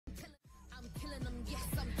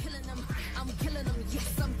I'm killing them,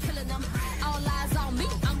 yes, I'm killing them. All eyes on me,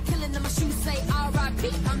 I'm killing them. My shoes say R.I.P.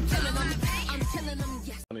 I'm killing them, I'm killing them,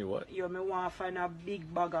 yes. Tell me what? Yo, me want to find a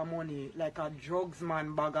big bag of money, like a drugs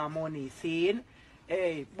man bag of money. Saying,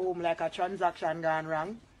 hey, boom, like a transaction gone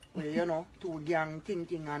wrong. Where, you know, two gang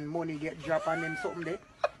thinking and money get dropped and then something there.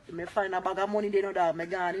 Me find a bag of money, they know that me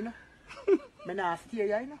gone, you know. Me not stay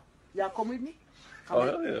here, you know. You come with me? Oh,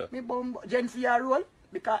 hell yeah. Me bum, Jency a roll.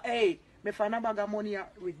 Because, hey, me find a bag of money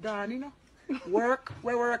with Dan, you know. Work,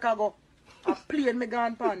 where work I go. A plane me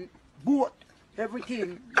gone pan, boat,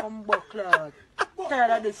 everything. Bumbo clot.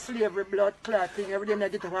 Tired of the slavery blood clot thing. Every day I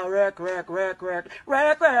get to work. Black clot.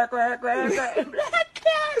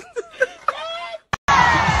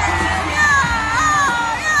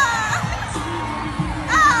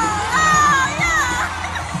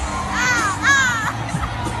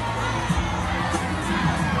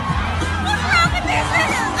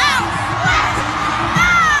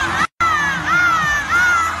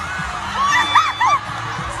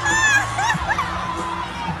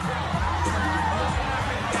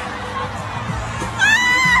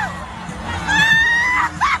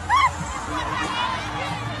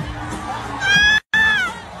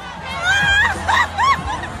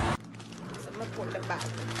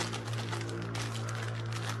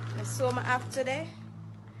 So after today,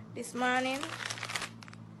 this morning,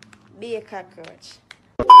 be a cockroach.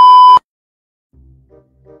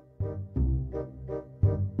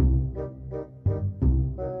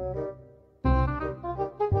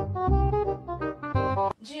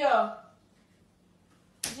 Gio,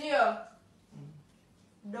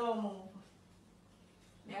 don't move.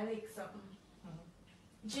 Me I lick something.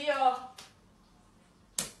 Gio,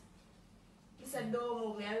 he said don't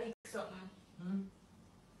move. Me I lick something.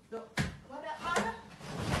 What that matter?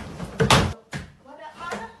 What that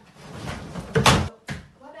matter?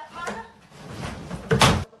 What that matter?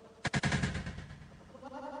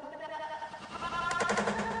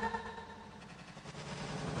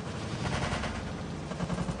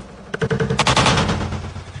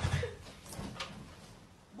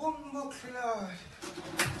 Bumbo clot.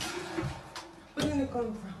 Where did it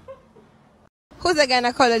come from? Who's a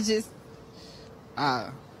gynecologist?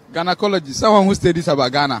 Gynecologist, someone who studies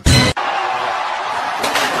about Ghana.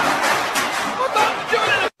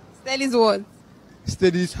 Studies what?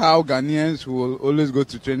 Studies how Ghanaians will always go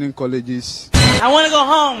to training colleges. I want to go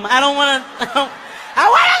home. I don't want to. I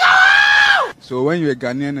want to go home! So when you're a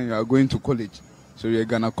Ghanaian and you are going to college, so you're a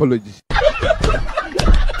gynecologist.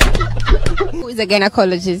 Who is a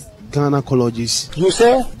gynecologist? Gynecologist. You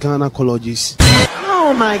say? Gynecologist.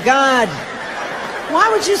 Oh my God. Why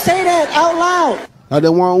would you say that out loud? Are the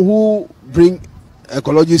one who bring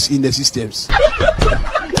ecologists in the systems.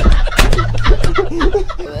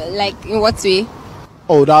 Like in what way?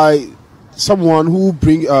 Oh, that someone who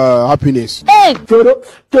bring happiness. Hey! So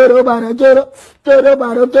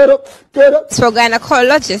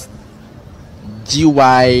gynecologist.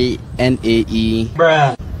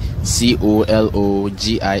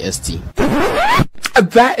 GYNAECOLOGIST.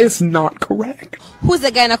 That is not correct. Who's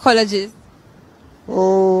a gynecologist?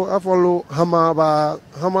 Oh, I follow Hama, but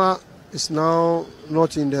Hama is now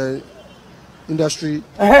not in the industry.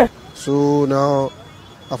 So now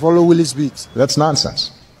I follow Willis Beat. That's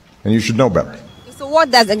nonsense. And you should know better. So what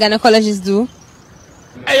does a gynecologist do?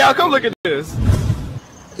 Hey, y'all, come look at this.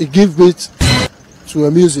 It gives beat to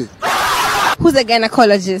a music. Who's a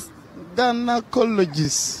gynecologist?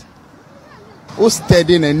 Gynecologist. Who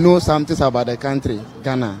studying and know something about the country,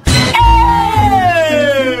 Ghana.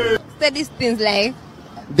 Studies things like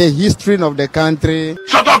The history of the country.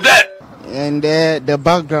 Shut up there! And the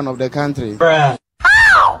background of the country. Bruh.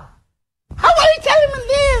 How? How are you telling me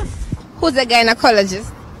this? Who's a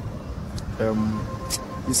gynecologist?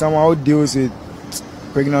 He's someone who deals with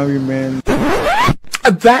pregnant women.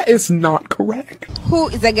 That is not correct. Who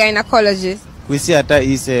is a gynecologist? We see that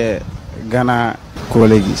is a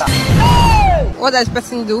gynecologist. What does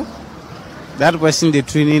person do? That person they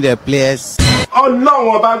training the players Oh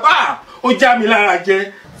no, Baba! Oh, Jamila,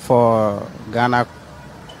 Jay. for Ghana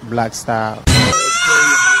Black Star.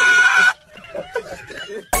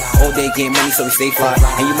 All day getting money, so we stay fly.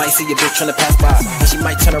 And you might see your bitch tryna pass by, and she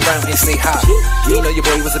might turn around and say hi. You know your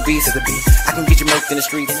boy was a beast. I can get you milked in the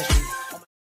streets.